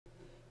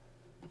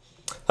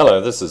Hello,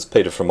 this is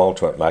Peter from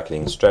Ultimate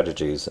Marketing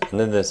Strategies,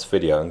 and in this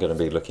video I'm going to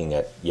be looking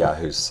at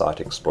Yahoo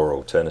Site Explorer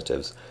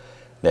alternatives.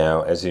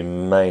 Now, as you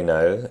may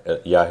know,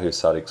 Yahoo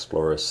Site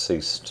Explorer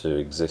ceased to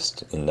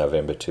exist in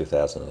November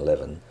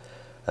 2011.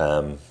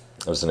 It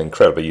was an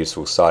incredibly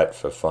useful site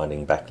for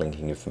finding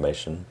backlinking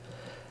information,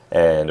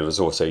 and it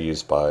was also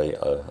used by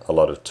a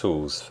lot of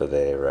tools for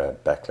their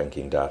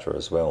backlinking data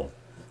as well.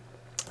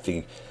 If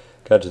you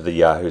go to the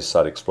Yahoo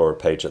Site Explorer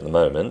page at the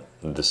moment,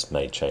 and this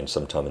may change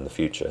sometime in the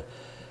future,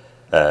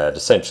 it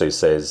essentially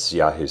says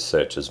Yahoo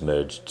Search is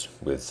merged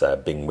with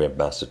Bing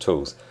Webmaster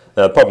Tools.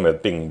 Now, the problem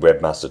with Bing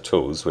Webmaster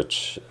Tools,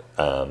 which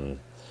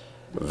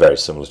very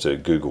similar to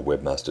Google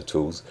Webmaster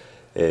Tools,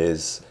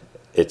 is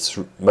it's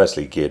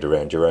mostly geared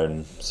around your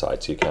own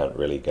sites. You can't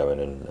really go in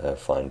and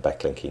find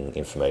backlinking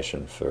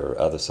information for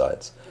other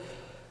sites.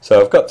 So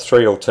I've got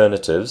three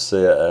alternatives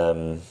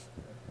that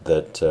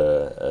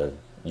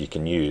you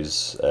can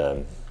use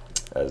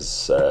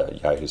as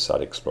Yahoo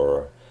Site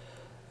Explorer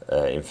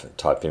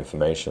type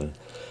information.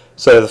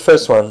 So the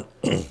first one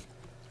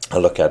I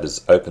look at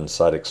is Open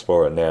Site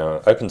Explorer.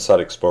 Now, Open Site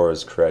Explorer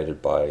is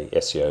created by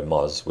SEO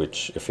Moz,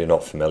 which, if you're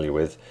not familiar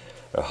with,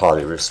 a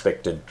highly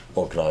respected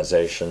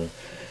organization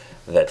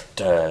that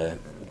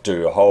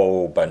do a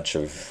whole bunch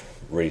of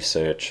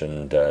research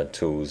and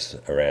tools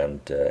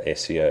around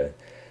SEO.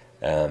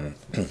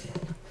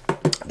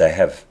 They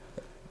have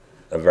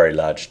a very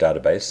large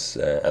database.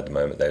 At the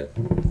moment they're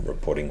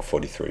reporting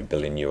 43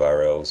 billion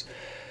URLs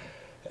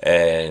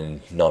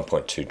and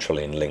 9.2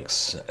 trillion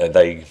links.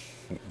 They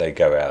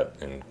go out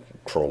and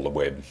crawl the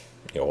web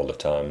all the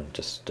time,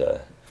 just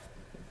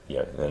in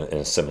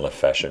a similar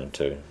fashion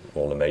to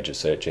all the major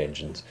search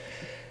engines.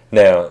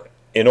 Now,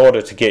 in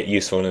order to get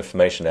useful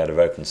information out of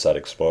Open Site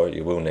Explorer,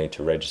 you will need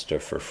to register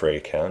for a free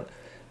account.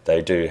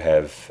 They do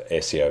have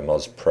SEO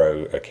Moz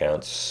Pro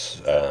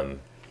accounts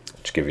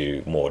which give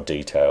you more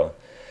detail,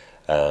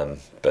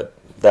 but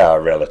they are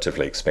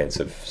relatively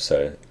expensive,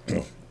 so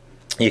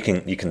you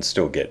can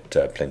still get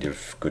plenty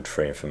of good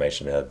free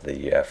information out of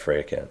the free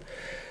account.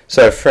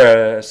 So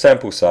for a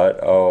sample site,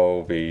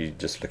 I'll be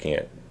just looking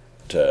at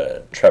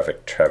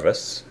Traffic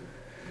Travis.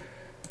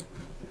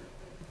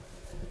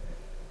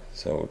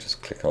 So we'll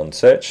just click on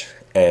search,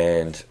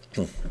 and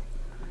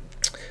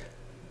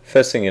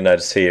first thing you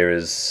notice here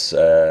is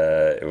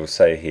it will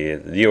say here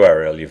the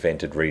URL you've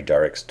entered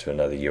redirects to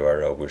another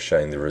URL. We're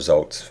showing the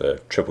results for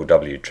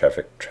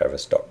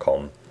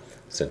www.traffictravis.com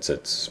since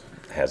it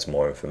has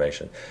more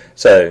information.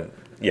 So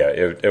yeah,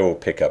 it will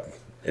pick up.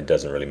 It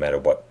doesn't really matter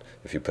what,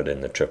 if you put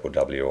in the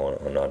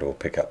www or not, it will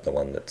pick up the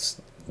one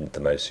that's the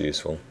most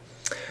useful.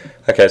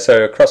 Okay,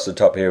 so across the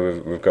top here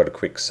we've got a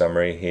quick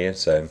summary here.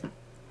 So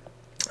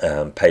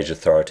page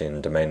authority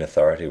and domain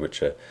authority,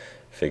 which are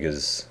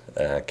figures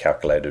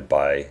calculated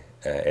by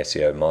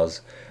SEO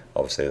Moz.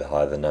 Obviously, the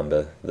higher the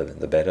number,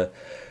 the better.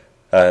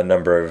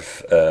 Number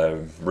of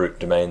root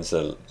domains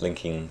that are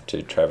linking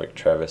to Traffic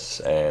Travis,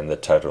 and the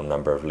total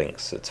number of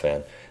links it's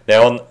found.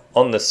 Now,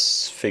 on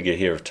this figure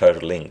here of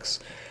total links,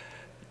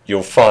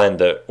 you'll find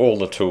that all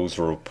the tools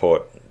will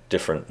report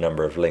different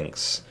number of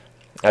links.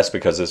 That's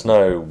because there's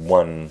no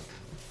one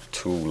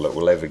tool that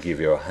will ever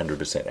give you a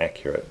 100%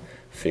 accurate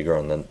figure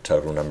on the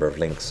total number of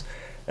links,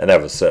 and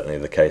that was certainly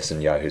the case in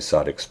Yahoo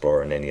Site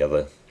Explorer and any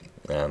other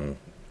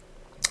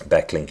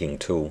backlinking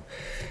tool.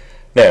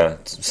 Now,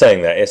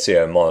 saying that,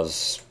 SEO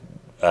Moz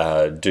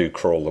do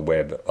crawl the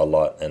web a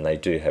lot, and they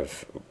do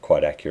have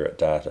quite accurate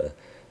data.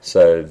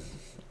 So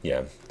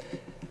yeah,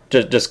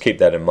 just keep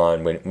that in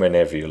mind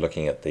whenever you're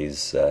looking at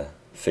these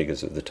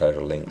figures of the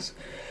total links.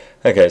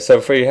 Okay, so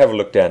if we have a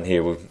look down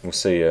here, we'll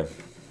see a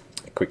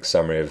quick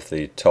summary of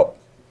the top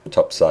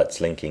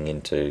sites linking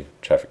into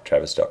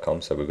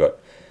traffictravis.com. So we've got,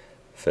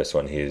 first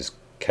one here is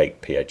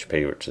Cake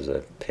PHP, which is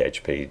a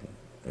PHP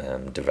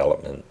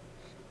development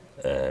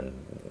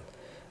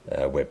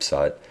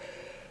website,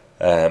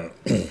 and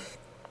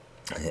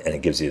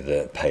it gives you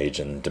the page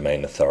and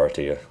domain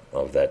authority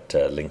of that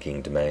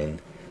linking domain,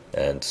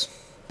 and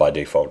by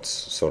default it's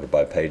sorted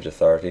by page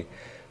authority.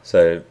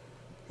 So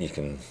you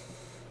can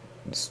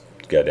just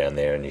go down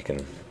there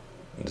and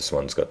this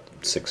one's got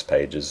 6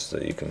 pages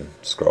that you can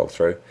scroll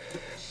through.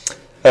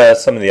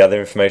 Some of the other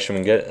information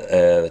we can get,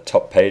 the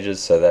top pages,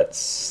 so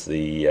that's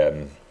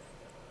the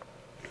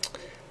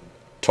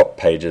top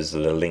pages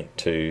that are linked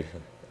to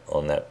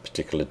on that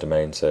particular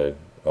domain. So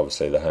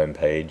obviously the home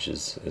page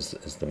is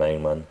the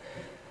main one,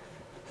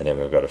 and then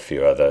we've got a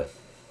few other,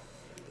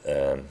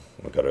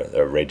 we've got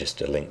a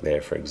register link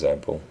there, for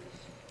example,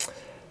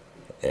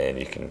 and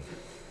you can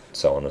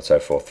so on and so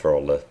forth for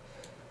all the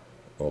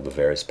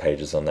various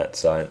pages on that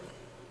site.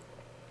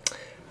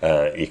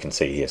 You can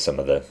see here some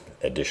of the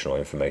additional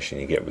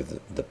information you get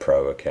with the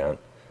Pro account.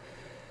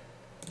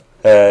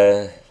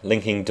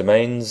 Linking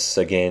domains,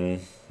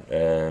 again,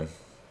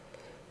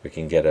 we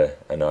can get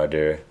an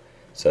idea.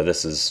 So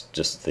this is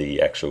just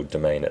the actual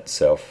domain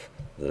itself,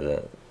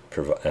 where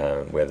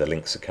the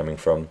links are coming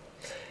from.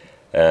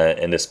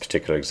 In this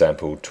particular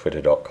example,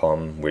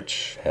 twitter.com,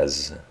 which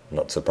has,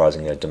 not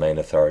surprisingly, a domain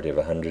authority of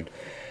 100,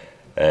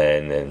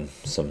 and then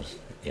some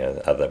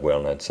other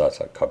well-known sites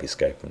like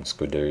Copyscape and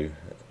Squidoo,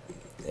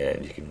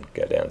 and you can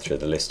go down through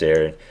the list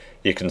there, and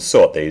you can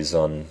sort these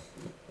on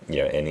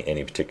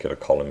any particular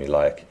column you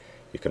like.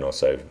 You can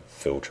also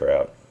filter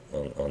out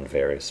on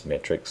various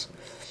metrics.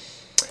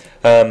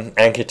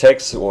 Anchor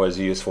text, always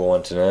a useful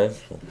one to know.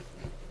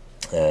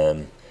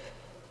 And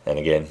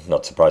again,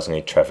 not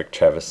surprisingly, Traffic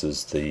Travis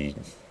is the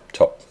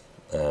top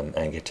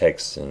anchor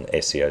text, and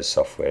SEO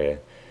software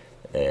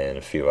and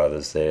a few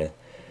others there.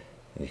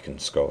 You can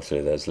scroll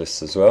through those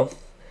lists as well.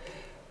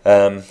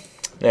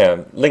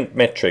 Now, link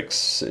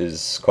metrics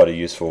is quite a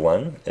useful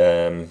one.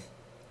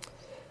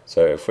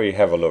 So if we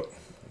have a look,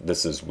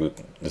 this is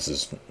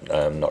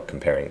not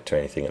comparing it to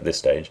anything at this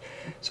stage,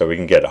 so we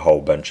can get a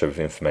whole bunch of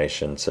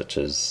information such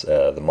as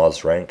the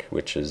Moz rank,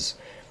 which is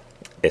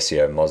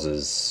SEO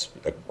Moz's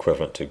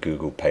equivalent to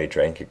Google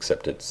PageRank,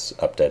 except it's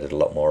updated a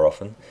lot more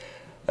often.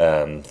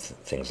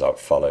 Things like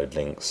followed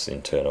links,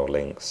 internal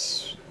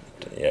links,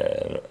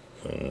 and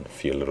a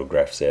few little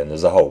graphs there, and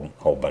there's a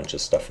whole bunch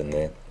of stuff in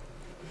there.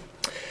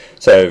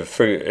 So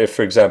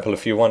for example,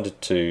 if you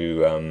wanted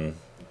to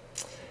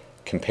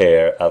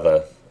compare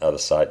other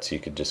sites, you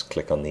could just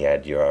click on the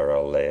add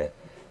URL there,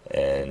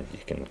 and you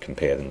can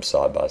compare them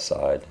side by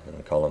side in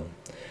a column.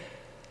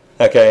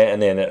 Okay,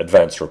 and then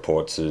advanced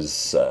reports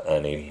is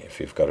only if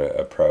you've got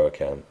a pro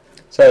account.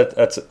 So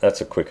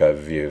that's a quick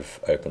overview of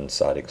Open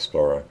Site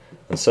Explorer,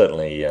 and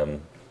certainly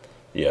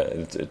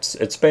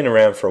it's been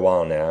around for a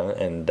while now,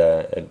 and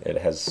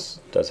it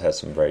does have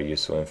some very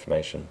useful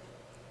information.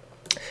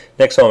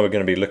 Next one we're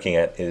going to be looking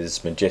at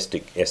is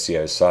Majestic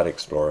SEO Site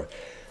Explorer.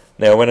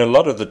 Now, when a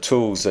lot of the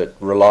tools that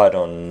relied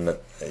on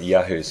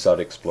Yahoo Site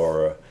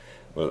Explorer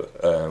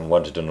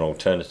wanted an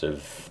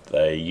alternative,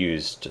 they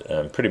used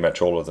pretty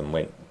much all of them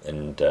went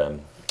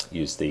and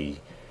used the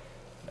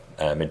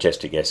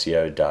Majestic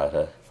SEO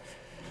data.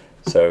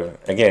 So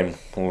again,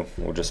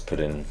 we'll just put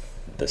in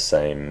the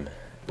same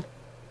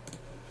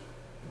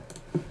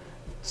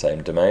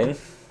domain.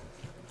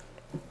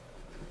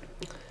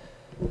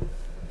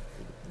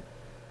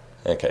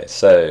 Okay,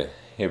 so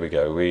here we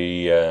go.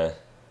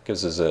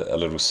 Gives us a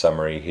little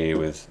summary here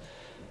with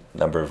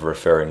number of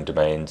referring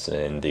domains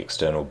and the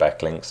external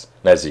backlinks.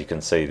 And as you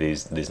can see,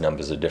 these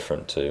numbers are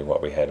different to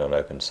what we had on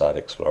Open Site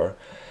Explorer.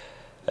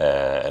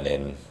 And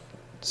then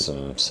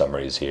some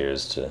summaries here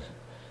as to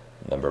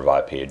number of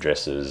IP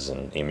addresses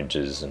and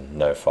images and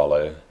no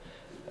follow.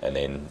 And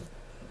then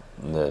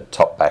the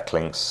top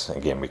backlinks,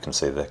 again we can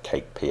see the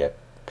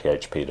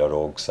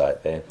cakephp.org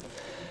site there.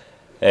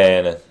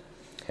 And a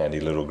handy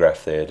little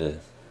graph there to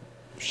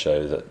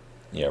show that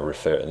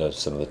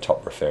some of the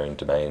top referring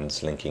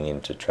domains linking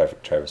into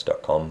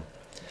traffictravis.com,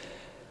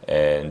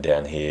 and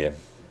down here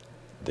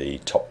the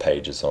top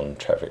pages on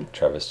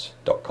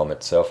traffictravis.com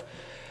itself.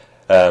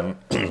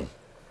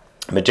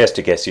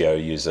 Majestic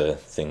SEO use a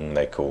thing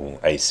they call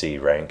AC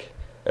rank,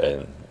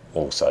 and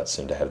all sites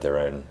seem to have their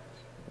own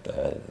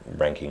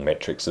ranking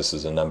metrics. This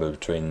is a number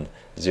between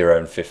 0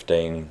 and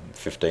 15,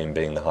 15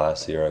 being the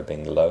highest, 0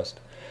 being the lowest.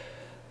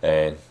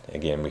 And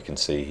again, we can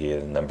see here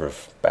the number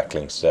of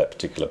backlinks to that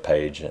particular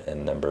page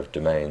and number of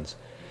domains.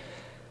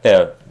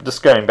 Now,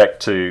 just going back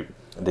to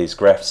these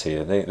graphs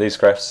here, these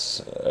graphs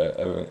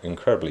are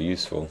incredibly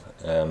useful.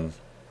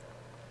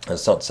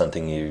 It's not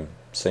something you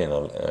see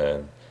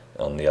on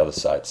the other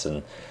sites,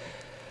 and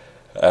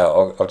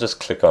I'll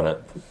just click on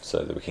it so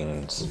that we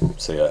can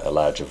see a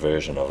larger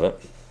version of it.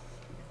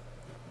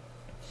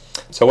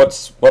 So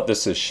what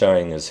this is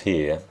showing us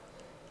here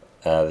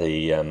are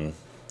the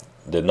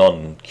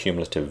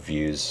non-cumulative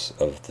views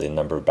of the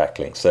number of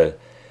backlinks. So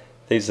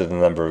these are the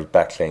number of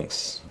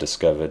backlinks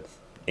discovered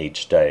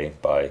each day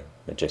by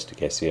Majestic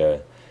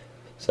SEO.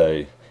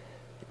 So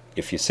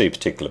if you see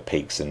particular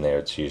peaks in there,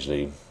 it's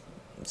usually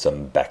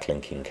some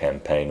backlinking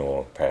campaign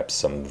or perhaps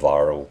some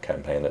viral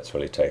campaign that's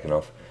really taken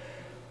off.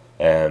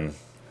 And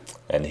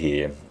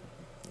here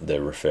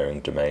the referring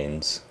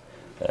domains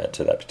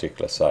to that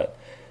particular site.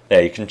 Now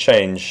you can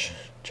change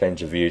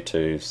the view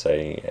to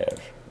say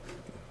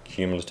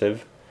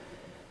cumulative,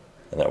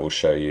 and that will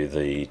show you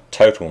the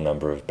total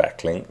number of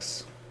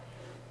backlinks.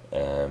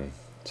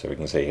 So we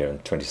can see here on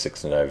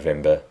 26th of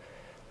November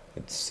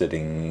it's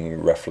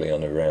sitting roughly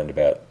on around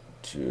about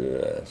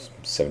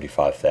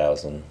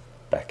 75,000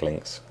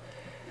 backlinks.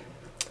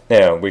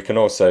 Now we can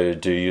also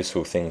do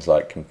useful things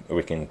like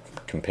we can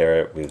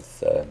compare it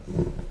with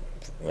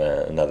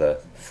another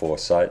 4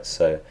 sites.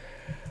 So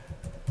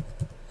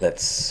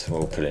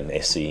we'll put in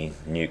SE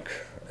Nuke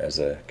as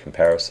a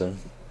comparison,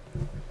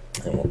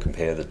 and we'll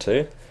compare the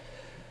two.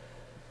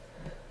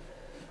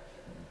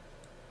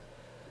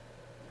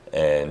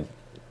 And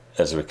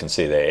as we can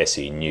see there,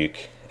 SE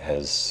Nuke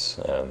has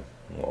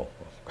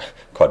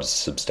quite a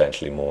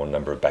substantially more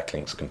number of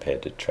backlinks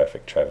compared to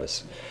Traffic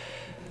Travis.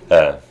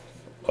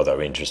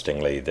 Although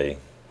interestingly, the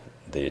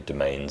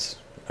domains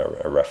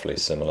are roughly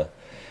similar.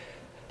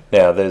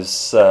 Now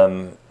there's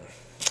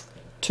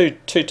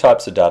two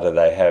types of data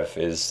they have,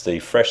 is the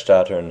fresh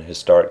data and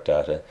historic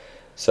data.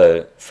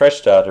 So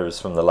fresh data is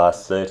from the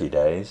last 30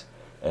 days,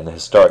 and the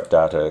historic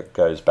data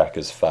goes back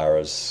as far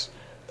as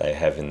they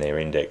have in their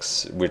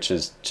index, which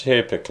is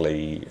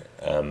typically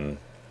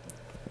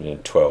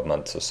 12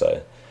 months or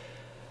so.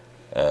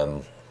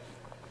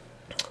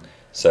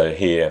 So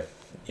here,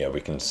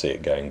 we can see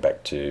it going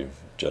back to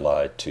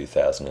July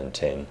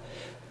 2010.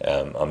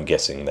 I'm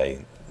guessing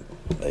they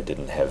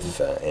didn't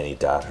have any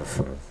data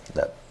from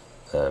that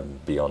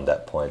beyond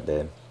that point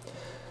there.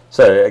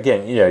 So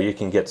again, you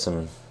can get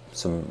some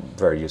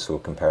very useful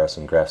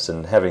comparison graphs,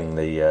 and having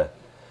the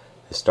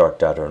historic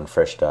data and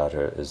fresh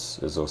data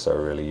is also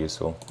really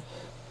useful.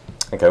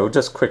 Okay, we'll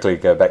just quickly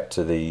go back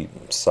to the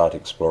Site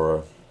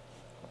Explorer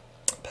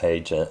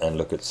page and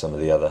look at some of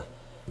the other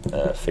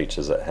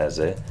features it has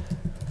there.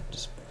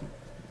 Just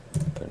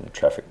put in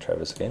traffic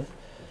traverse again.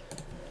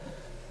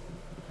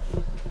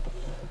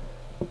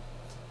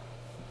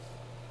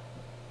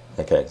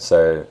 Okay,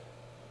 so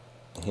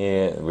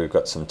here we've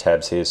got some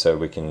tabs here, so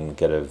we can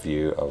get a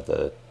view of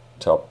the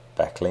top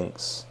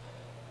backlinks.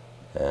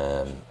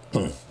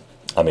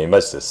 I mean,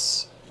 most of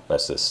this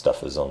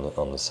stuff is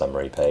on the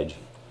summary page.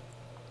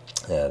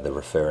 The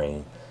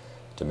referring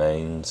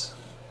domains.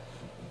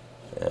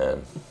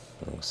 You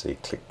can see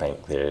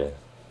ClickBank there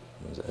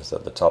is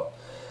at the top,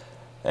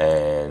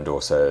 and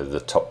also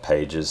the top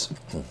pages.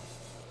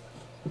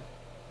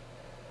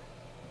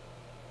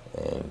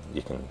 And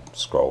you can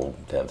scroll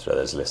down through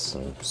those lists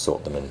and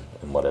sort them in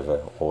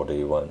whatever order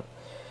you want.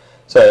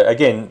 So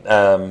again,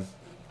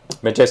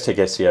 Majestic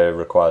SEO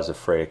requires a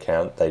free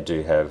account. They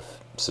do have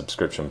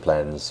subscription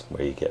plans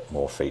where you get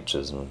more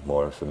features and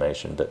more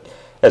information, but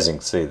as you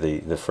can see,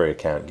 the free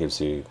account gives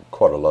you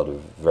quite a lot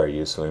of very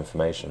useful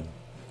information.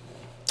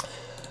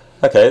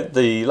 Okay,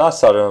 the last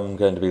site I'm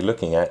going to be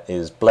looking at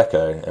is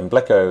Blacko, and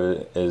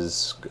Blacko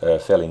is a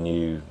fairly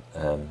new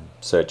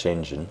search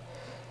engine.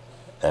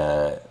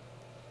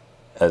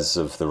 As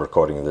of the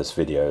recording of this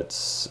video,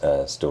 it's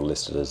still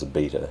listed as a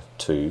beta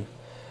 2.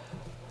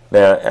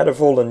 Now, out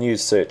of all the new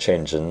search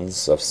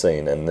engines I've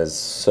seen, and there's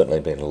certainly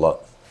been a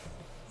lot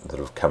that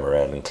have come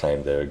around and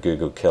claimed they're a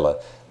Google killer,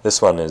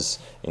 this one is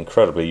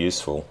incredibly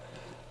useful.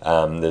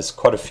 There's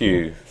quite a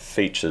few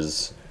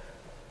features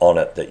on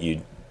it that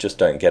you just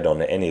don't get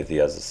on any of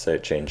the other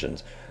search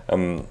engines.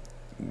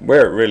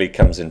 Where it really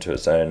comes into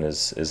its own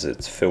is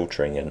its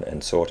filtering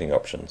and sorting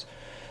options.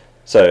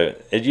 So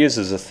it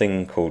uses a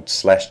thing called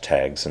slash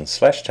tags, and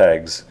slash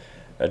tags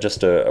are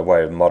just a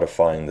way of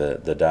modifying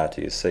the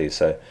data you see.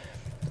 So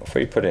if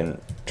we put in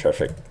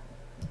traffic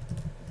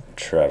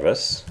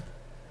traverse,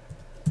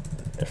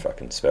 if I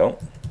can spell,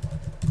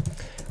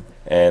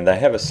 and they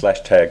have a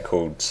slash tag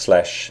called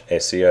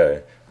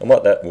 /SEO, and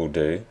what that will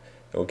do,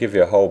 it will give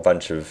you a whole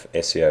bunch of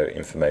SEO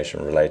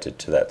information related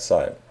to that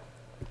site.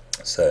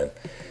 So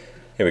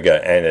here we go,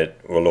 and it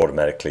will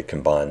automatically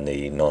combine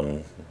the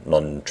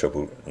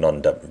non-www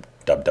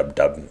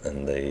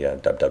and the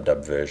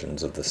www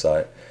versions of the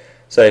site.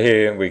 So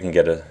here we can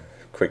get a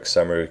quick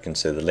summary. We can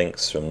see the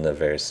links from the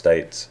various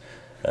states,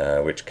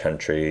 which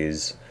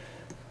countries,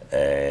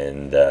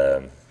 and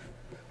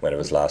when it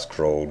was last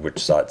crawled, which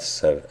sites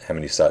have, how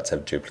many sites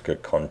have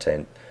duplicate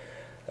content,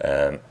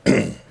 and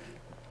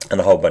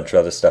a whole bunch of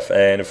other stuff.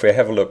 And if we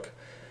have a look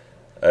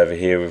over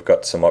here, we've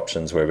got some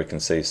options where we can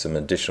see some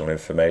additional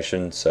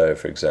information. So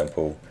for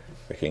example,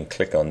 we can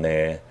click on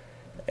there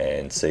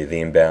and see the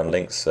inbound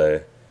links.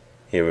 So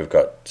here we've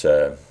got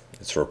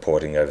it's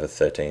reporting over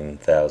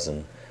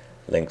 13,000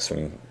 links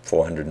from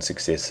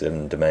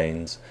 467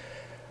 domains.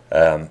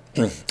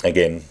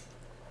 Again,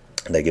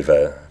 they give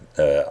a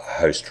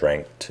host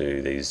rank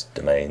to these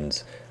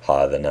domains,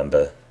 higher the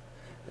number.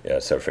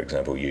 So for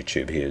example,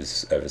 YouTube here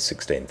is over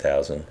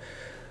 16,000.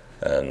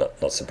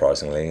 Not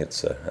surprisingly,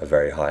 it's a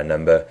very high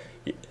number.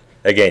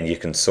 Again, you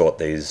can sort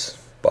these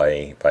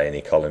by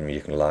any column you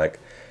can like.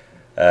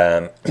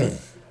 And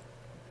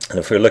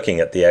if we're looking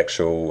at the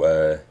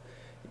actual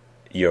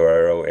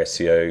URL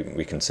SEO,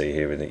 we can see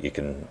here that you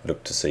can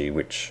look to see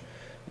which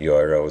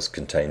URLs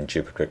contain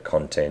duplicate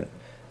content,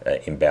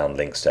 inbound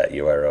links to that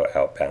URL,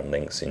 outbound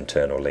links,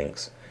 internal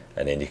links,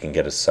 and then you can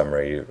get a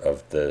summary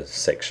of the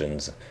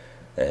sections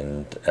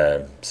and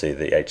see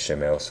the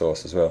HTML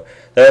source as well.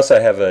 They also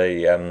have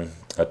a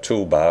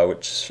toolbar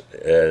which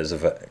is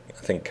I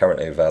think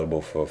currently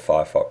available for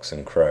Firefox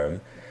and Chrome.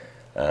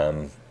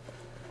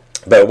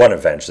 But one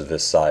advantage of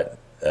this site,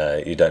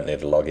 you don't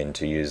need to log in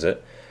to use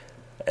it,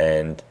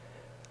 and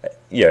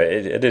yeah,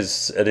 it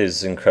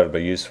is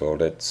incredibly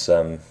useful. It's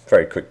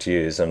very quick to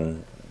use,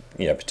 and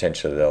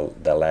potentially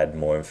they'll add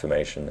more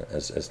information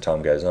as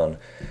time goes on.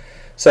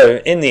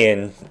 So in the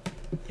end,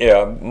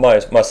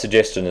 my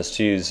suggestion is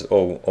to use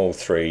all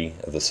three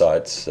of the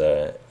sites,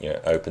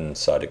 Open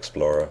Site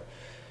Explorer,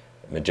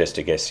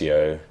 Majestic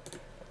SEO,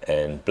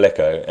 and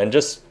Blacko, and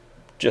just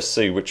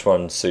see which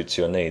one suits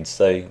your needs.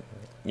 They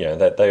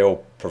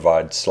all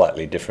provide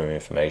slightly different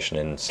information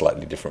in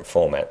slightly different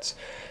formats,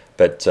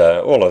 but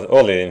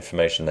all the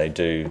information they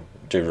do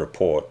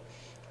report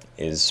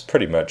is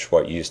pretty much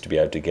what you used to be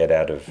able to get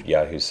out of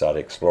Yahoo Site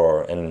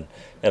Explorer, and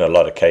in a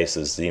lot of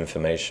cases the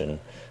information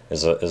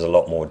is a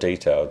lot more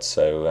detailed.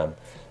 So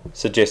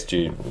suggest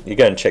you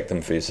go and check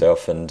them for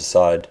yourself and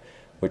decide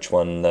which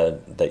one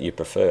that you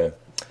prefer.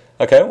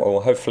 Okay, well,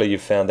 hopefully you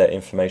found that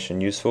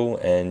information useful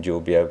and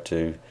you'll be able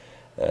to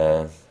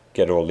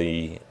get all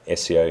the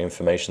SEO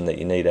information that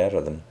you need out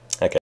of them.